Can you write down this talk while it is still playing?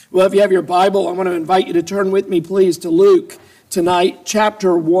Well, if you have your Bible, I want to invite you to turn with me, please, to Luke tonight,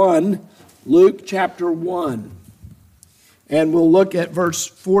 chapter 1. Luke chapter 1. And we'll look at verse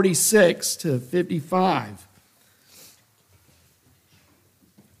 46 to 55.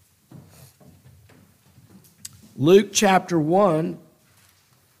 Luke chapter 1,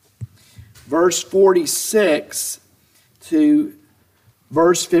 verse 46 to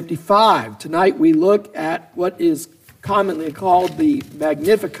verse 55. Tonight we look at what is commonly called the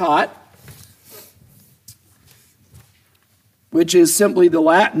Magnificat, which is simply the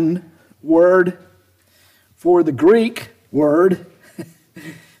Latin word for the Greek word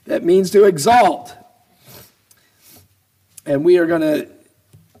that means to exalt. And we are going to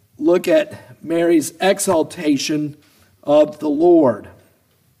look at Mary's exaltation of the Lord.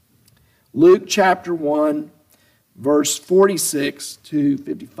 Luke chapter 1, verse 46 to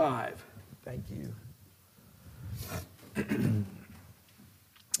 55. Thank you.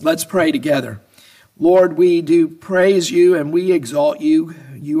 Let's pray together. Lord, we do praise you and we exalt you.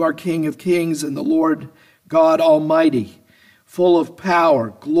 You are King of kings and the Lord God Almighty, full of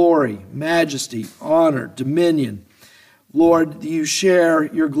power, glory, majesty, honor, dominion. Lord, you share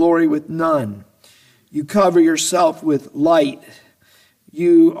your glory with none. You cover yourself with light.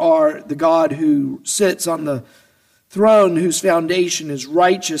 You are the God who sits on the throne whose foundation is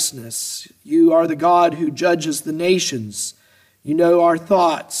righteousness. You are the God who judges the nations. You know our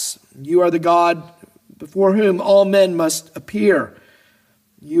thoughts. You are the God before whom all men must appear.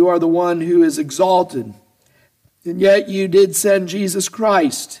 You are the one who is exalted. And yet you did send Jesus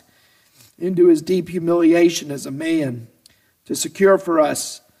Christ into his deep humiliation as a man to secure for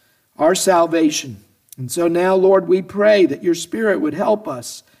us our salvation. And so now, Lord, we pray that your Spirit would help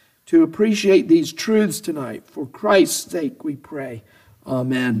us to appreciate these truths tonight. For Christ's sake we pray.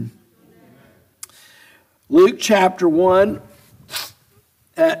 Amen. Luke chapter 1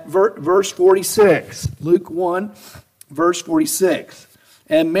 at verse 46. Luke 1, verse 46.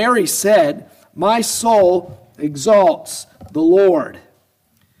 And Mary said, "My soul exalts the Lord,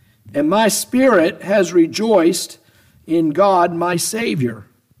 and my spirit has rejoiced in God my Savior,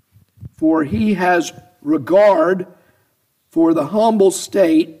 for he has regard for the humble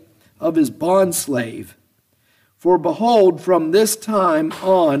state of his bondslave. For behold, from this time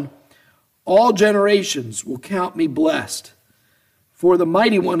on, all generations will count me blessed. For the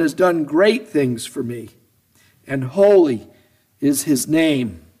Mighty One has done great things for me, and holy is his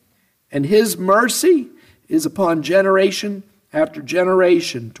name. And his mercy is upon generation after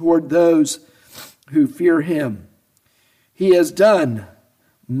generation toward those who fear him. He has done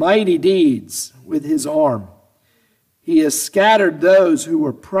mighty deeds with his arm. He has scattered those who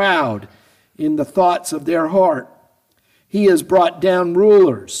were proud in the thoughts of their heart. He has brought down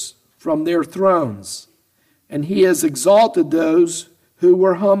rulers from their thrones, and he has exalted those who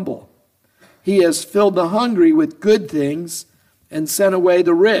were humble. He has filled the hungry with good things and sent away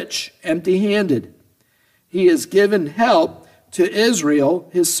the rich empty-handed. He has given help to Israel,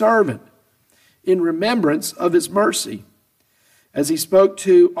 his servant, in remembrance of his mercy, as he spoke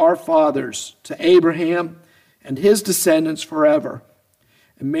to our fathers, to Abraham and his descendants forever."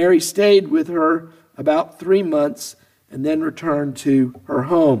 And Mary stayed with her about 3 months and then returned to her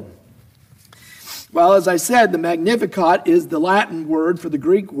home. Well, as I said, the Magnificat is the Latin word for the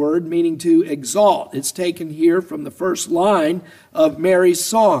Greek word meaning to exalt. It's taken here from the first line of Mary's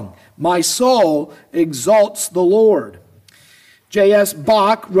song, "My soul exalts the Lord." J.S.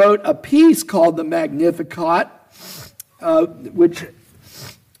 Bach wrote a piece called the Magnificat, which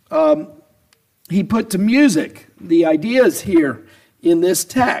he put to music. The ideas here in this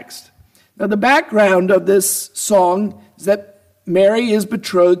text. Now, the background of this song is that Mary is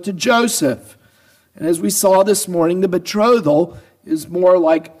betrothed to Joseph. And as we saw this morning, the betrothal is more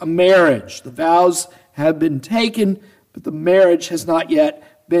like a marriage. The vows have been taken, but the marriage has not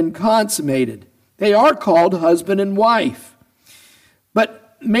yet been consummated. They are called husband and wife.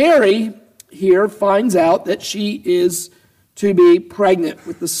 But Mary here finds out that she is to be pregnant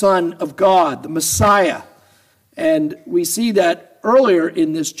with the Son of God, the Messiah. And we see that earlier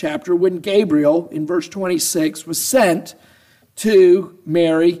in this chapter when Gabriel, in verse 26, was sent to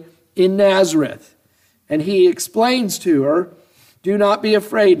Mary in Nazareth. And he explains to her, "Do not be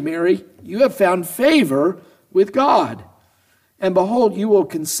afraid, Mary. You have found favor with God. And behold, you will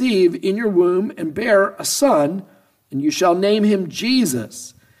conceive in your womb and bear a son, and you shall name him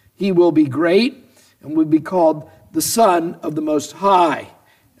Jesus. He will be great and will be called the Son of the Most High.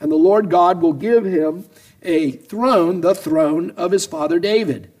 And the Lord God will give him a throne, the throne of his father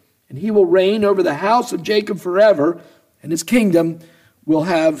David. And he will reign over the house of Jacob forever, and his kingdom will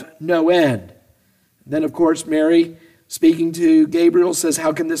have no end." And then, of course, Mary speaking to Gabriel, says,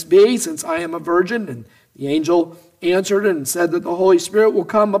 "How can this be, since I am a virgin?" And the angel answered and said that the Holy Spirit will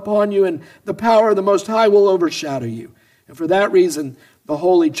come upon you, and the power of the Most High will overshadow you. And for that reason, the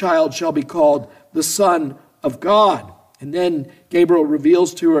holy child shall be called the Son of God. And then Gabriel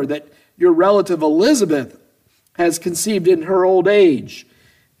reveals to her that your relative Elizabeth has conceived in her old age,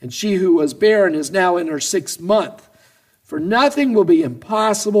 and she who was barren is now in her 6th month. For nothing will be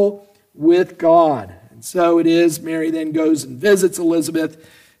impossible with God. And so it is, Mary then goes and visits Elizabeth,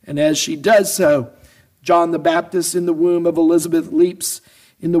 and as she does so, John the Baptist in the womb of Elizabeth leaps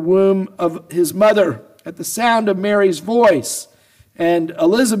in the womb of his mother at the sound of Mary's voice. And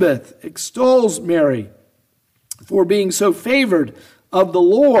Elizabeth extols Mary for being so favored of the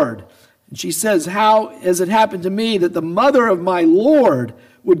Lord. And she says, "How has it happened to me that the mother of my Lord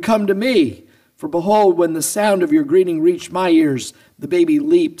would come to me? For behold, when the sound of your greeting reached my ears, the baby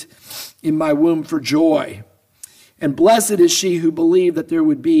leaped in my womb for joy. And blessed is she who believed that there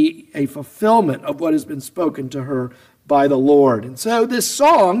would be a fulfillment of what has been spoken to her by the Lord." And so this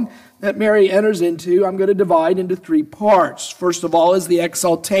song that Mary enters into, I'm going to divide into 3 parts. First of all is the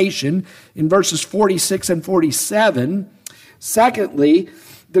exaltation in verses 46 and 47. Secondly,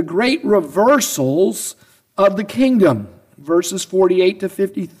 the great reversals of the kingdom, verses 48 to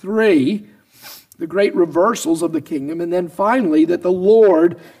 53, the great reversals of the kingdom. And then finally, that the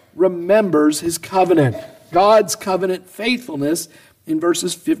Lord remembers his covenant, God's covenant faithfulness in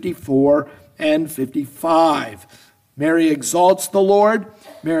verses 54 and 55. Mary exalts the Lord.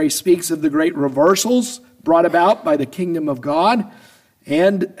 Mary speaks of the great reversals brought about by the kingdom of God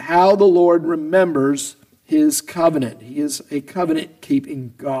and how the Lord remembers his covenant. He is a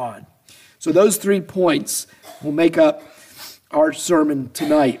covenant-keeping God. So those 3 points will make up our sermon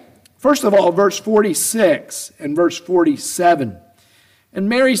tonight. First of all, verse 46 and verse 47. And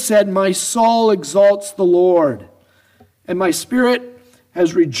Mary said, "My soul exalts the Lord, and my spirit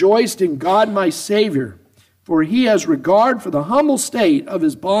has rejoiced in God my Savior, for he has regard for the humble state of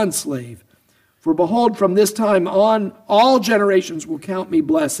his bondslave. For behold, from this time on, all generations will count me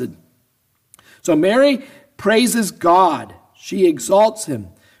blessed." So Mary praises God. She exalts him,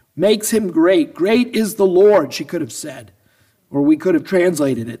 makes him great. Great is the Lord, she could have said, or we could have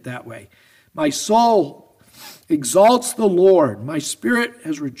translated it that way. My soul exalts the Lord. My spirit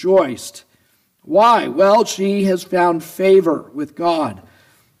has rejoiced. Why? Well, she has found favor with God.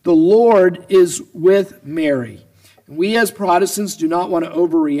 The Lord is with Mary. And we as Protestants do not want to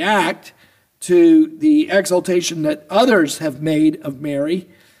overreact to the exaltation that others have made of Mary.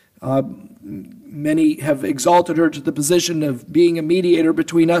 Many have exalted her to the position of being a mediator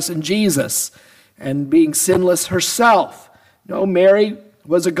between us and Jesus and being sinless herself. No, Mary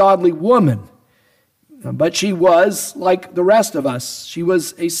was a godly woman, but she was like the rest of us. She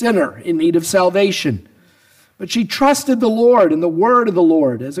was a sinner in need of salvation. But she trusted the Lord and the word of the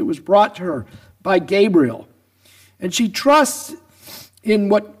Lord as it was brought to her by Gabriel. And she trusts in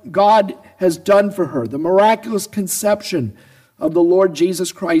what God has done for her, the miraculous conception of the Lord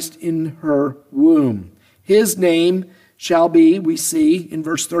Jesus Christ in her womb. His name shall be, we see in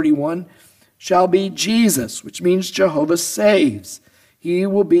verse 31, shall be Jesus, which means Jehovah saves. He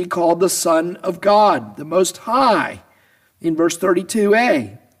will be called the Son of God, the Most High, in verse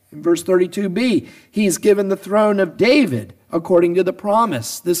 32a. In verse 32b, he is given the throne of David according to the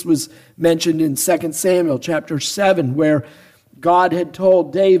promise. This was mentioned in 2 Samuel chapter 7, where God had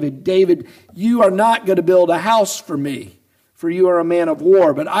told David, "David, you are not going to build a house for me, for you are a man of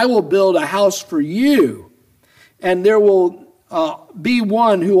war, but I will build a house for you, and there will be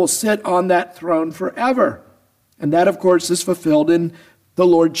one who will sit on that throne forever." And that, of course, is fulfilled in the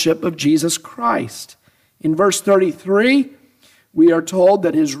lordship of Jesus Christ. In verse 33, we are told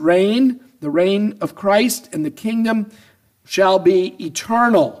that his reign, the reign of Christ and the kingdom, shall be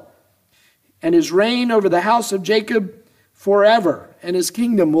eternal, and his reign over the house of Jacob forever, and his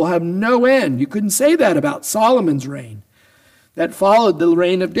kingdom will have no end. You couldn't say that about Solomon's reign. That followed the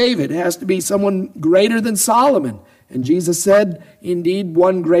reign of David. It has to be someone greater than Solomon. And Jesus said, indeed,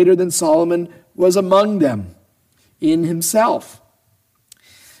 one greater than Solomon was among them in himself.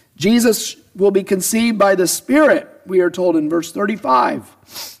 Jesus will be conceived by the Spirit, we are told in verse 35,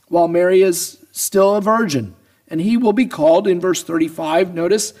 while Mary is still a virgin. And he will be called, in verse 35,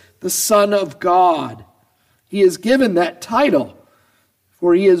 notice, the Son of God. He is given that title,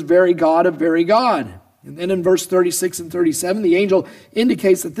 for he is very God of very God. And then in verse 36 and 37, the angel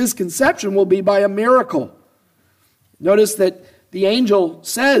indicates that this conception will be by a miracle. Notice that the angel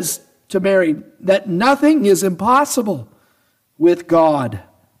says to Mary that nothing is impossible with God.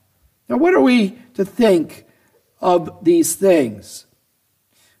 Now, what are we to think of these things?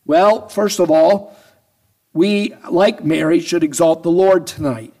 Well, first of all, we, like Mary, should exalt the Lord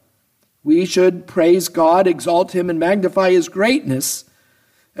tonight. We should praise God, exalt him, and magnify his greatness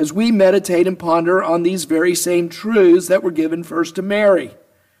as we meditate and ponder on these very same truths that were given first to Mary.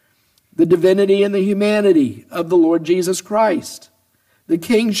 The divinity and the humanity of the Lord Jesus Christ, the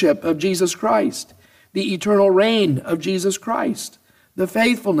kingship of Jesus Christ, the eternal reign of Jesus Christ, the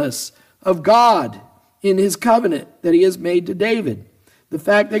faithfulness of God in his covenant that he has made to David, the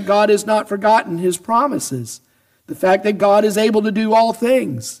fact that God has not forgotten his promises, the fact that God is able to do all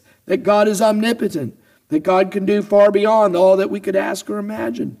things, that God is omnipotent, that God can do far beyond all that we could ask or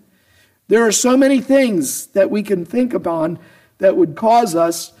imagine. There are so many things that we can think upon that would cause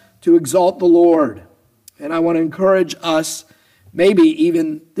us to exalt the Lord. And I want to encourage us, maybe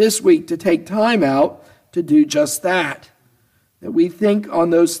even this week, to take time out to do just that. That we think on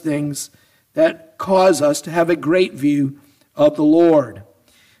those things that cause us to have a great view of the Lord.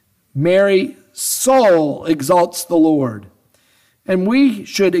 Mary's soul exalts the Lord. And we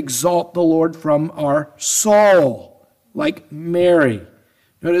should exalt the Lord from our soul, like Mary.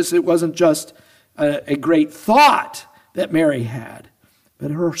 Notice it wasn't just a great thought that Mary had,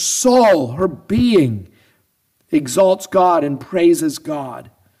 but her soul, her being, exalts God and praises God.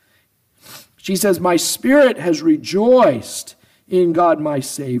 She says, my spirit has rejoiced in God my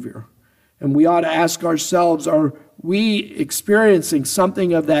Savior. And we ought to ask ourselves, are we experiencing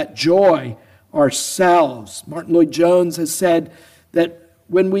something of that joy ourselves? Martin Lloyd-Jones has said that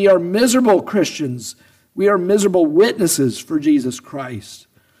when we are miserable Christians, we are miserable witnesses for Jesus Christ.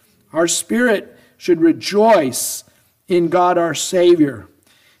 Our spirit should rejoice in God our Savior.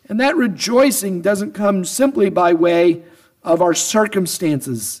 And that rejoicing doesn't come simply by way of our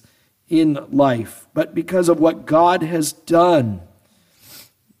circumstances in life, but because of what God has done.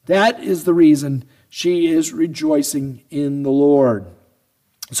 That is the reason she is rejoicing in the Lord.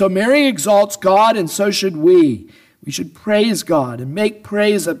 So Mary exalts God, and so should we. We should praise God and make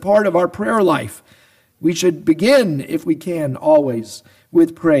praise a part of our prayer life. We should begin, if we can, always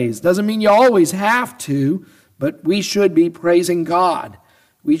with praise. Doesn't mean you always have to, but we should be praising God.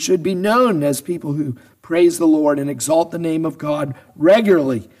 We should be known as people who praise the Lord and exalt the name of God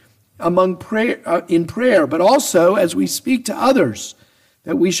regularly in prayer, but also as we speak to others,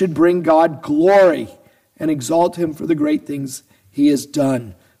 that we should bring God glory and exalt him for the great things he has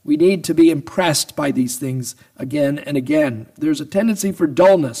done. We need to be impressed by these things again and again. There's a tendency for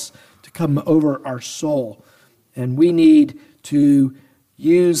dullness to come over our soul, and we need to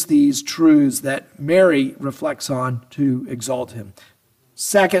use these truths that Mary reflects on to exalt him.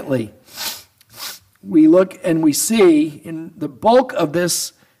 Secondly, we look and we see in the bulk of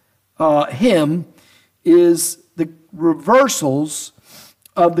this hymn is the reversals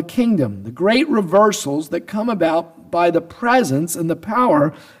of the kingdom, the great reversals that come about by the presence and the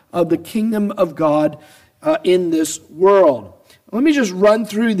power of the kingdom of God in this world. Let me just run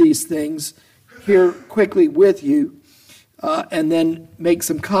through these things here quickly with you and then make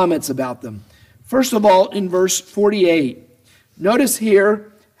some comments about them. First of all, in verse 48, notice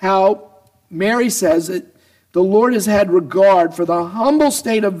here how Mary says that the Lord has had regard for the humble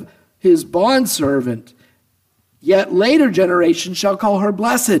state of his bondservant, yet later generations shall call her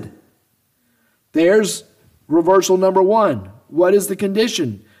blessed. There's reversal number one. What is the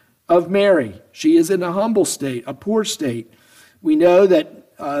condition of Mary? She is in a humble state, a poor state. We know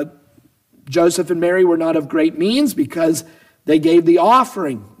that Joseph and Mary were not of great means because they gave the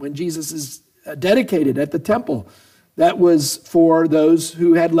offering when Jesus is dedicated at the temple. That was for those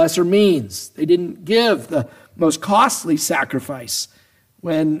who had lesser means. They didn't give the most costly sacrifice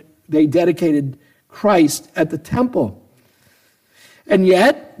when they dedicated Christ at the temple. And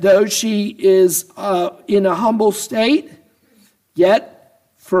yet, though she is in a humble state, yet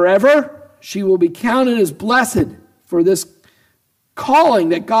forever she will be counted as blessed for this calling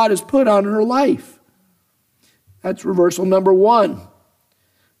that God has put on her life. That's reversal number one.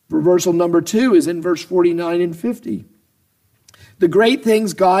 Reversal number two is in verse 49 and 50. The great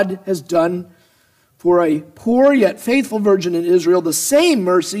things God has done for a poor yet faithful virgin in Israel, the same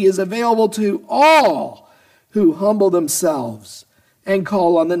mercy is available to all who humble themselves and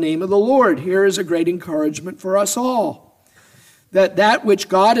call on the name of the Lord. Here is a great encouragement for us all. That which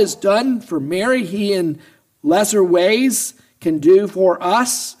God has done for Mary, he in lesser ways can do for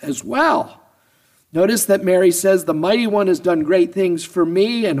us as well. Notice that Mary says, the mighty one has done great things for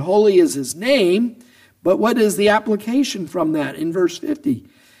me, and holy is his name. But what is the application from that in verse 50?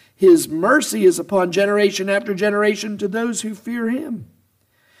 His mercy is upon generation after generation to those who fear him.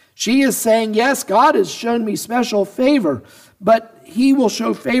 She is saying, yes, God has shown me special favor, but he will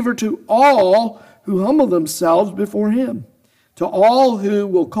show favor to all who humble themselves before him, To all who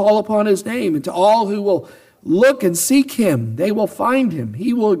will call upon his name, and to all who will look and seek him, they will find him.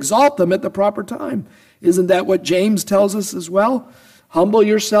 He will exalt them at the proper time. Isn't that what James tells us as well? Humble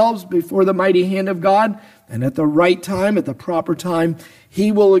yourselves before the mighty hand of God, and at the right time, at the proper time,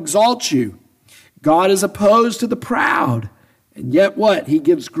 he will exalt you. God is opposed to the proud, and yet what? He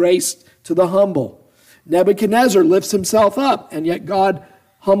gives grace to the humble. Nebuchadnezzar lifts himself up, and yet God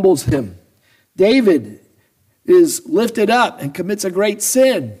humbles him. David is lifted up and commits a great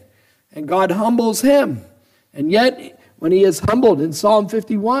sin, and God humbles him. And yet, when he is humbled in Psalm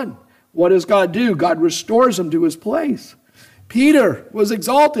 51, what does God do? God restores him to his place. Peter was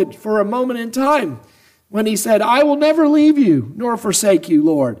exalted for a moment in time when he said, I will never leave you nor forsake you,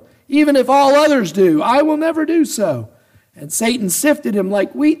 Lord. Even if all others do, I will never do so. And Satan sifted him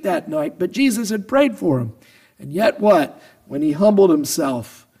like wheat that night, but Jesus had prayed for him. And yet what? When he humbled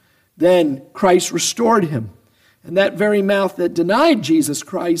himself, then Christ restored him. And that very mouth that denied Jesus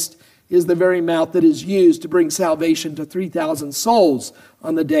Christ is the very mouth that is used to bring salvation to 3,000 souls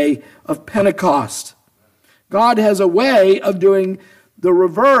on the day of Pentecost. God has a way of doing the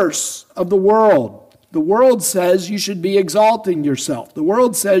reverse of the world. The world says you should be exalting yourself. The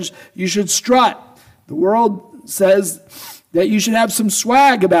world says you should strut. The world says that you should have some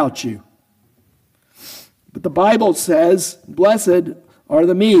swag about you. But the Bible says, blessed are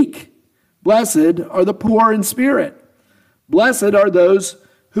the meek. Blessed are the poor in spirit. Blessed are those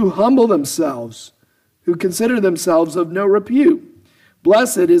who humble themselves, who consider themselves of no repute.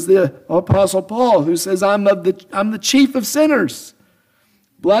 Blessed is the Apostle Paul, who says, I'm the chief of sinners.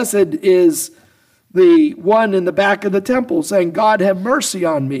 Blessed is the one in the back of the temple saying, God, have mercy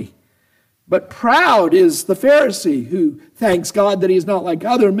on me. But proud is the Pharisee who thanks God that he's not like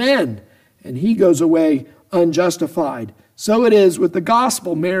other men, and he goes away unjustified. So it is with the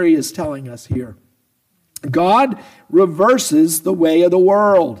gospel Mary is telling us here. God reverses the way of the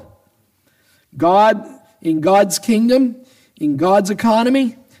world. God, in God's kingdom, in God's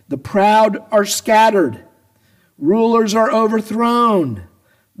economy, the proud are scattered. Rulers are overthrown.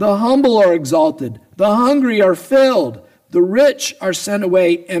 The humble are exalted. The hungry are filled. The rich are sent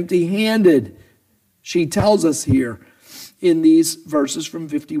away empty-handed. She tells us here in these verses from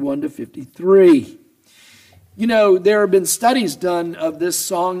 51 to 53. You know, there have been studies done of this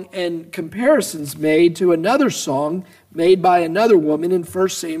song and comparisons made to another song made by another woman in 1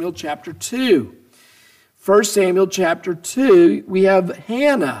 Samuel chapter 2. 1 Samuel chapter 2, we have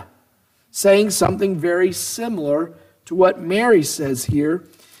Hannah saying something very similar to what Mary says here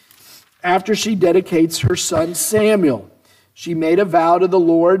after she dedicates her son Samuel. She made a vow to the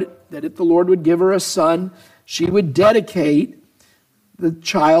Lord that if the Lord would give her a son, she would dedicate the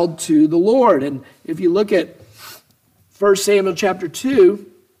child to the Lord. And if you look at 1 Samuel chapter 2,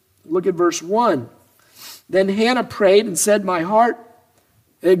 look at verse 1. Then Hannah prayed and said, my heart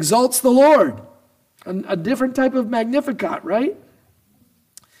exalts the Lord. A different type of Magnificat, right?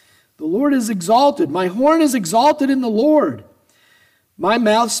 The Lord is exalted. My horn is exalted in the Lord. My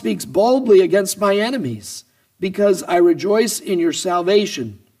mouth speaks boldly against my enemies, because I rejoice in your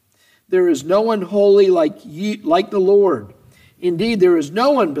salvation. There is no one holy like you, like the Lord. Indeed, there is no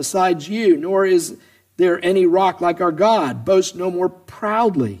one besides you, nor is there any rock like our God. Boast no more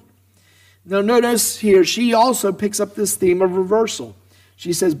proudly. Now notice here, she also picks up this theme of reversal.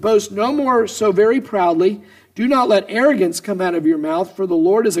 She says, boast no more so very proudly. Do not let arrogance come out of your mouth, for the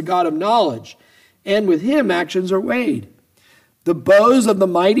Lord is a God of knowledge, and with him actions are weighed. The bows of the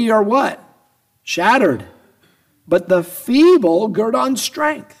mighty are what? Shattered. But the feeble gird on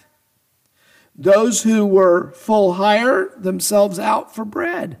strength. Those who were full hire themselves out for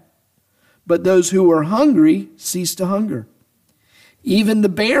bread, but those who were hungry cease to hunger. Even the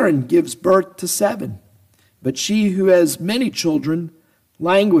barren gives birth to 7, but she who has many children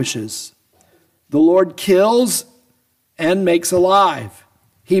languishes. The Lord kills and makes alive.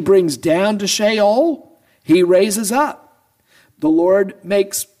 He brings down to Sheol. He raises up. The Lord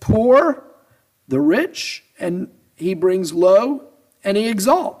makes poor the rich, and he brings low, and he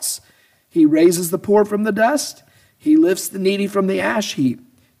exalts. He raises the poor from the dust. He lifts the needy from the ash heap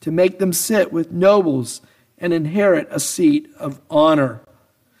to make them sit with nobles and inherit a seat of honor.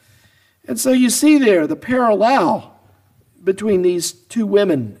 And so you see there the parallel between these two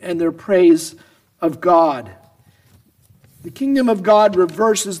women and their praise of God. The kingdom of God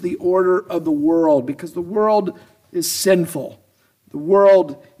reverses the order of the world because the world is sinful. The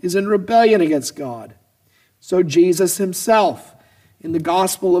world is in rebellion against God. So Jesus himself, in the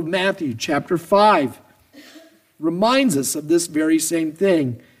Gospel of Matthew, chapter 5, reminds us of this very same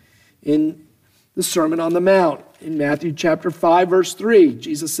thing in the Sermon on the Mount. In Matthew chapter 5, verse 3,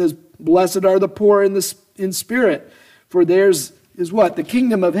 Jesus says, blessed are the poor in spirit, for theirs is what? The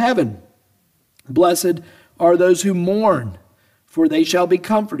kingdom of heaven. Blessed are those who mourn, for they shall be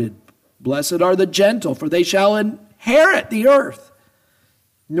comforted. Blessed are the gentle, for they shall inherit the earth.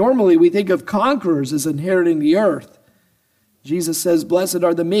 Normally we think of conquerors as inheriting the earth. Jesus says, blessed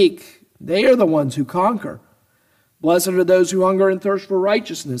are the meek. They are the ones who conquer. Blessed are those who hunger and thirst for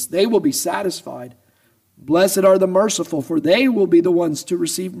righteousness. They will be satisfied. Blessed are the merciful, for they will be the ones to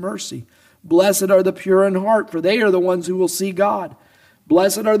receive mercy. Blessed are the pure in heart, for they are the ones who will see God.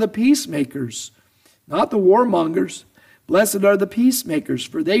 Blessed are the peacemakers, not the warmongers. Blessed are the peacemakers,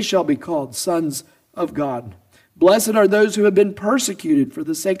 for they shall be called sons of God. Blessed are those who have been persecuted for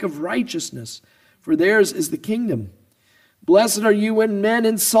the sake of righteousness, for theirs is the kingdom. Blessed are you when men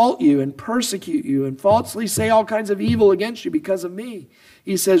insult you and persecute you and falsely say all kinds of evil against you because of me.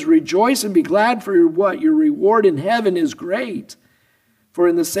 He says, rejoice and be glad, for what? Your reward in heaven is great. For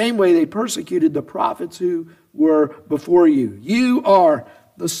in the same way they persecuted the prophets who were before you. You are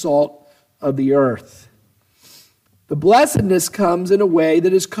the salt of the earth. The blessedness comes in a way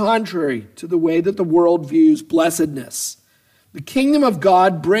that is contrary to the way that the world views blessedness. The kingdom of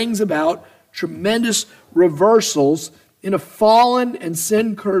God brings about tremendous reversals in a fallen and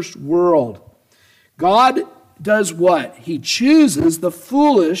sin-cursed world. God does what? He chooses the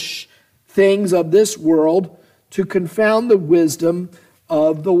foolish things of this world to confound the wisdom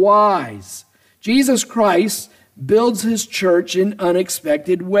of the wise. Jesus Christ builds his church in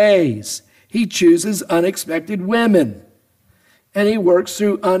unexpected ways. He chooses unexpected women, and he works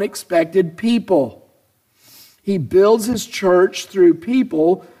through unexpected people. He builds his church through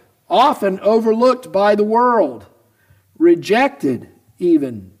people often overlooked by the world, rejected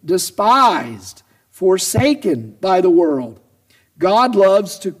even, despised, forsaken by the world. God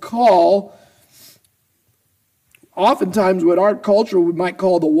loves to call, oftentimes what our culture we might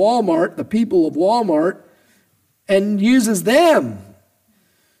call the Walmart, the people of Walmart, and uses them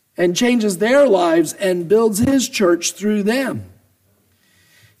and changes their lives and builds his church through them.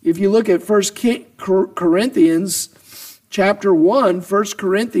 If you look at 1 Corinthians chapter 1, 1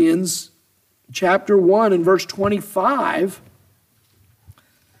 Corinthians chapter 1 and verse 25,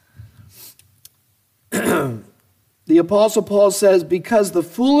 the Apostle Paul says, because the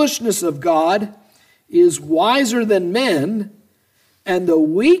foolishness of God is wiser than men, and the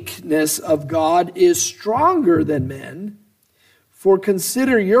weakness of God is stronger than men. For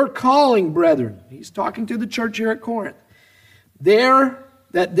consider your calling, brethren. He's talking to the church here at Corinth.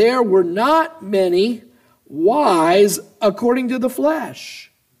 That there were not many wise according to the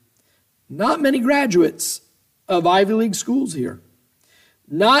flesh. Not many graduates of Ivy League schools here.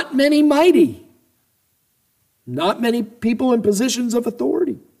 Not many mighty. Not many people in positions of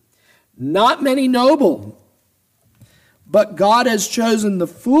authority. Not many noble. But God has chosen the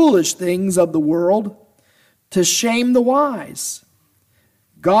foolish things of the world to shame the wise.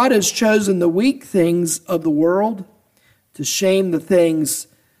 God has chosen the weak things of the world to shame the things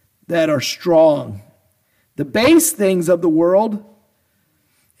that are strong. The base things of the world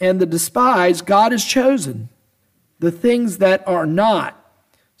and the despised God has chosen, the things that are not,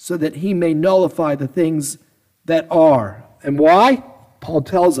 so that he may nullify the things that are. And why? Paul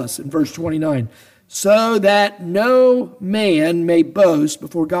tells us in verse 29, so that no man may boast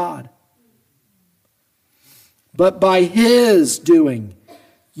before God. But by his doing,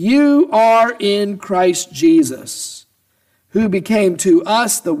 you are in Christ Jesus, who became to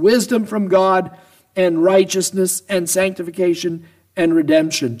us the wisdom from God and righteousness and sanctification and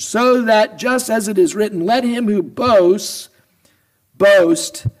redemption. So that just as it is written, let him who boasts,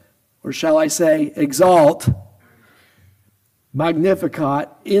 boast, or shall I say, exalt, Magnificat,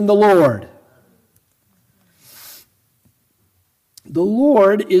 in the Lord. The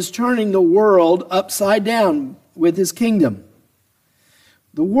Lord is turning the world upside down with his kingdom.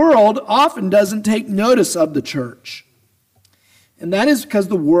 The world often doesn't take notice of the church. And that is because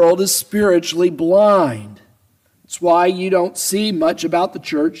the world is spiritually blind. It's why you don't see much about the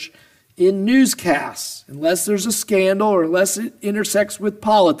church in newscasts, unless there's a scandal or unless it intersects with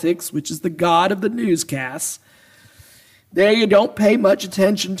politics, which is the god of the newscasts. There you don't pay much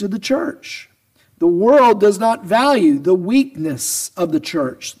attention to the church. The world does not value the weakness of the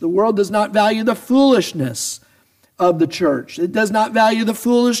church. The world does not value the foolishness of the church. It does not value the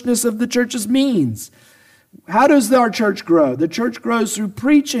foolishness of the church's means. How does our church grow? The church grows through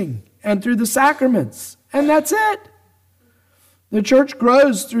preaching and through the sacraments, and that's it. The church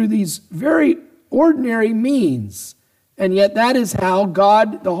grows through these very ordinary means, and yet that is how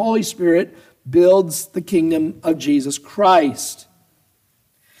God, the Holy Spirit, builds the kingdom of Jesus Christ.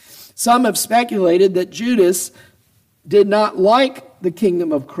 Some have speculated that Judas did not like the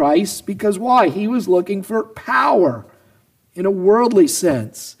kingdom of Christ because why? He was looking for power in a worldly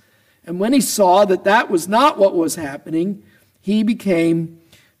sense. And when he saw that that was not what was happening, he became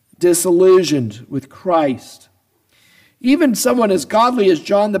disillusioned with Christ. Even someone as godly as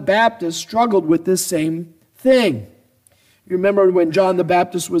John the Baptist struggled with this same thing. You remember when John the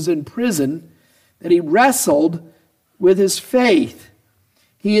Baptist was in prison, that he wrestled with his faith.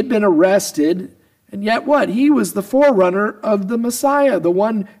 He had been arrested, and yet what? He was the forerunner of the Messiah, the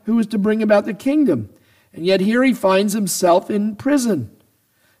one who was to bring about the kingdom. And yet here he finds himself in prison.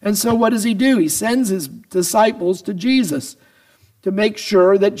 And so what does he do? He sends his disciples to Jesus to make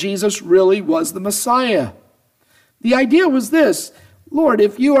sure that Jesus really was the Messiah. The idea was this: Lord,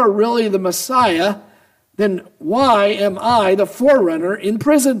 if you are really the Messiah, then why am I the forerunner in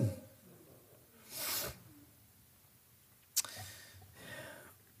prison?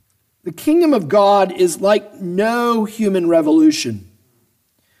 The kingdom of God is like no human revolution.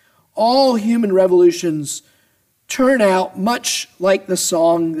 All human revolutions turn out much like the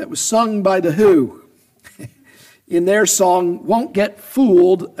song that was sung by The Who in their song, Won't Get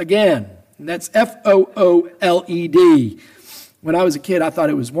Fooled Again. And that's Fooled. When I was a kid, I thought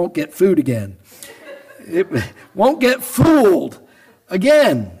it was Won't Get Food Again. It won't get fooled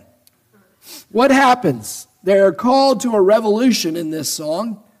again. What happens? They're called to a revolution in this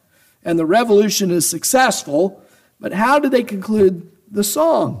song, and the revolution is successful. But how do they conclude the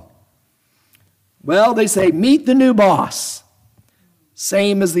song? Well, they say, meet the new boss,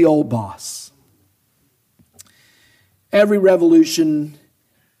 same as the old boss. Every revolution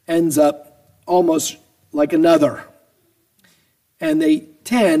ends up almost like another, and they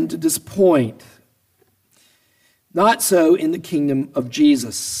tend to disappoint. Not so in the kingdom of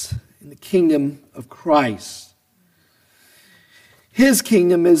Jesus, in the kingdom of Christ. His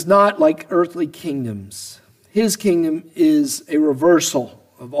kingdom is not like earthly kingdoms. His kingdom is a reversal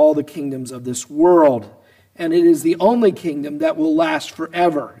of all the kingdoms of this world. And it is the only kingdom that will last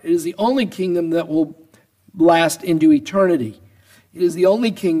forever. It is the only kingdom that will last into eternity. It is the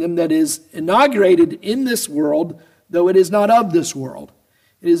only kingdom that is inaugurated in this world, though it is not of this world.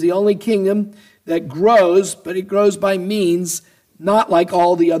 It is the only kingdom that grows, but it grows by means not like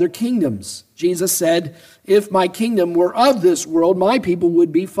all the other kingdoms. Jesus said, if my kingdom were of this world, my people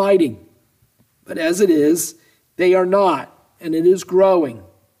would be fighting. But as it is, they are not, and it is growing,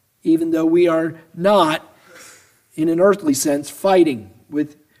 even though we are not, in an earthly sense, fighting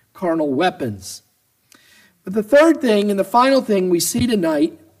with carnal weapons. But the third thing and the final thing we see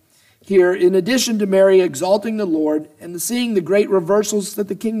tonight here, in addition to Mary exalting the Lord and seeing the great reversals that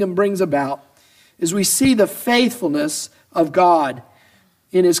the kingdom brings about, is we see the faithfulness of God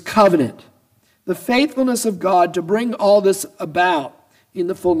in his covenant. The faithfulness of God to bring all this about in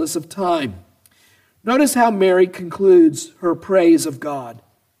the fullness of time. Notice how Mary concludes her praise of God.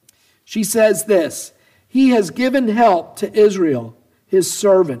 She says this: He has given help to Israel, his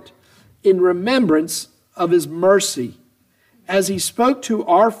servant, in remembrance of his mercy, as he spoke to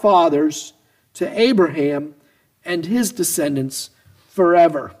our fathers, to Abraham and his descendants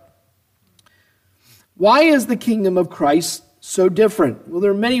forever. Why is the kingdom of Christ so different? Well, there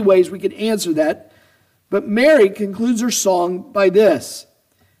are many ways we could answer that, but Mary concludes her song by this: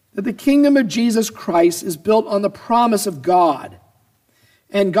 that the kingdom of Jesus Christ is built on the promise of God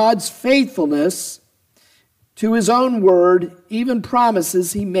and God's faithfulness to his own word, even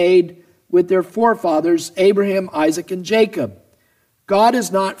promises he made with their forefathers, Abraham, Isaac, and Jacob. God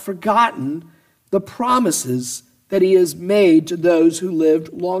has not forgotten the promises that he has made to those who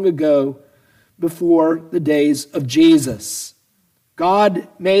lived long ago before the days of Jesus. God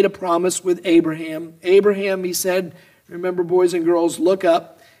made a promise with Abraham. Abraham, he said, remember, boys and girls, look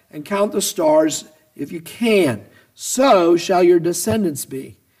up and count the stars if you can. So shall your descendants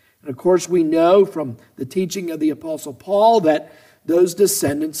be. And of course, we know from the teaching of the Apostle Paul that those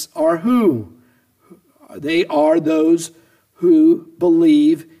descendants are who? They are those who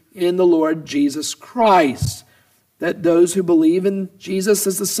believe in the Lord Jesus Christ. That those who believe in Jesus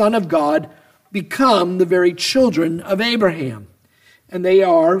as the Son of God become the very children of Abraham. And they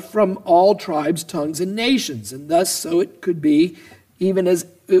are from all tribes, tongues, and nations. And thus, so it could be, even as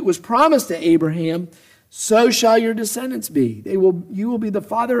it was promised to Abraham, so shall your descendants be. You will be the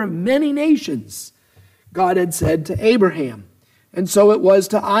father of many nations, God had said to Abraham. And so it was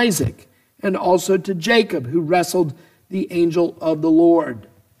to Isaac, and also to Jacob, who wrestled the angel of the Lord.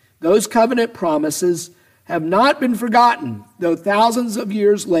 Those covenant promises have not been forgotten, though thousands of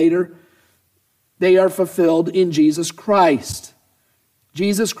years later, they are fulfilled in Jesus Christ.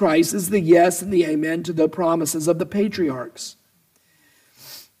 Jesus Christ is the yes and the amen to the promises of the patriarchs.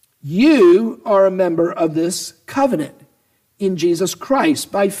 You are a member of this covenant in Jesus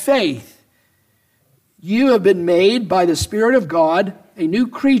Christ by faith. You have been made by the Spirit of God a new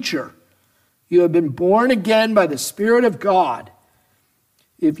creature. You have been born again by the Spirit of God.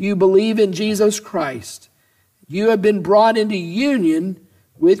 If you believe in Jesus Christ, you have been brought into union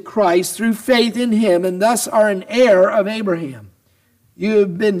with Christ through faith in him, and thus are an heir of Abraham. You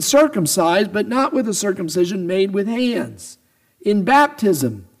have been circumcised, but not with a circumcision made with hands. In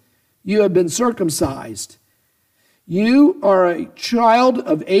baptism, you have been circumcised. You are a child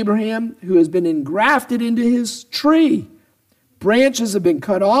of Abraham who has been engrafted into his tree. Branches have been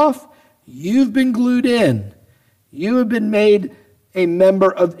cut off. You've been glued in. You have been made a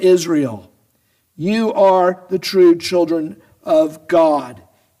member of Israel. You are the true children of God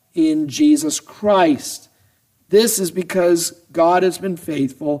in Jesus Christ. This is because God has been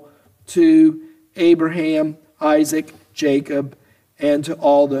faithful to Abraham, Isaac, Jacob, and to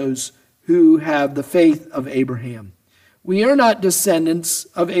all those who have the faith of Abraham. We are not descendants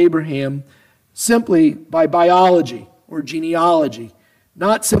of Abraham simply by biology or genealogy,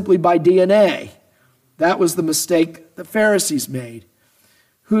 not simply by DNA. That was the mistake the Pharisees made.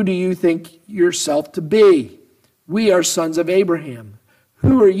 Who do you think yourself to be? We are sons of Abraham.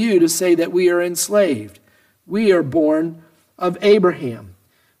 Who are you to say that we are enslaved? We are born of Abraham.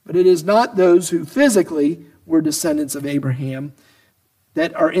 But it is not those who physically were descendants of Abraham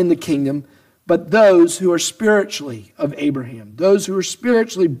that are in the kingdom, but those who are spiritually of Abraham, those who are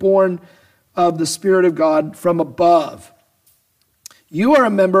spiritually born of the Spirit of God from above. You are a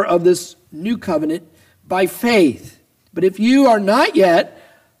member of this new covenant by faith. But if you are not yet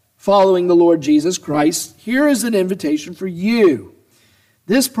following the Lord Jesus Christ, here is an invitation for you.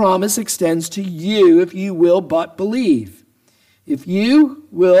 This promise extends to you if you will but believe. If you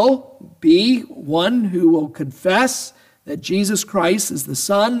will be one who will confess that Jesus Christ is the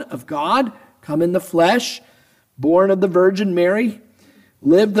Son of God, come in the flesh, born of the Virgin Mary,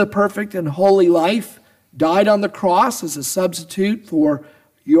 lived the perfect and holy life, died on the cross as a substitute for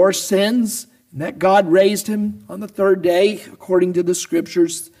your sins, and that God raised him on the third day according to the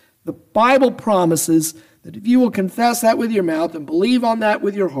Scriptures. The Bible promises that if you will confess that with your mouth and believe on that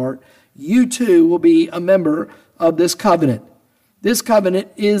with your heart, you too will be a member of this covenant. This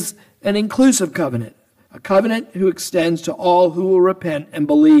covenant is an inclusive covenant, a covenant who extends to all who will repent and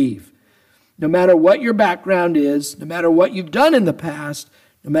believe. No matter what your background is, no matter what you've done in the past,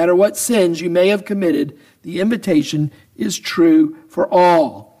 no matter what sins you may have committed, the invitation is true for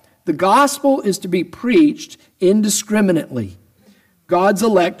all. The gospel is to be preached indiscriminately. God's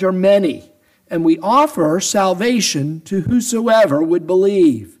elect are many, and we offer salvation to whosoever would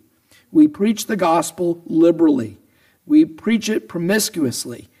believe. We preach the gospel liberally. We preach it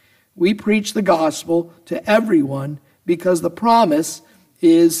promiscuously. We preach the gospel to everyone because the promise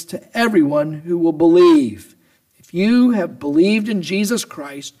is to everyone who will believe. If you have believed in Jesus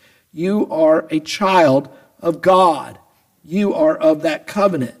Christ, you are a child of God. You are of that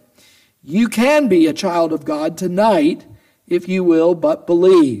covenant. You can be a child of God tonight if you will but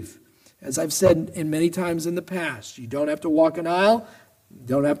believe. As I've said in many times in the past, you don't have to walk an aisle,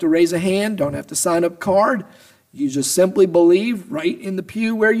 don't have to raise a hand, don't have to sign a card. You just simply believe right in the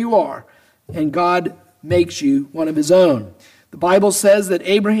pew where you are, and God makes you one of his own. The Bible says that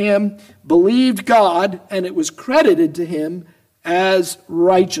Abraham believed God, and it was credited to him as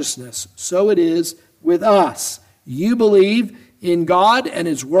righteousness. So it is with us. You believe in God and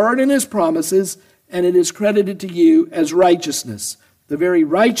his word and his promises, and it is credited to you as righteousness. The very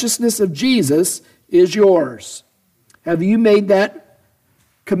righteousness of Jesus is yours. Have you made that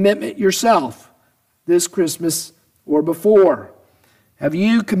commitment yourself this Christmas or before? Have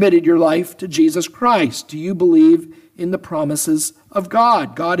you committed your life to Jesus Christ? Do you believe in the promises of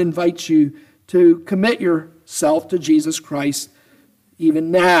God? God invites you to commit yourself to Jesus Christ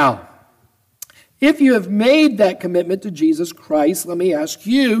even now. If you have made that commitment to Jesus Christ, let me ask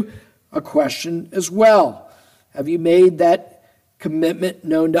you a question as well. Have you made that commitment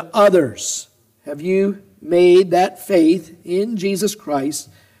known to others? Have you made that faith in Jesus Christ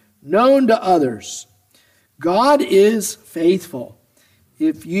known to others? God is faithful.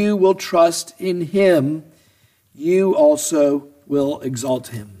 If you will trust in him, you also will exalt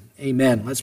him. Amen. Let's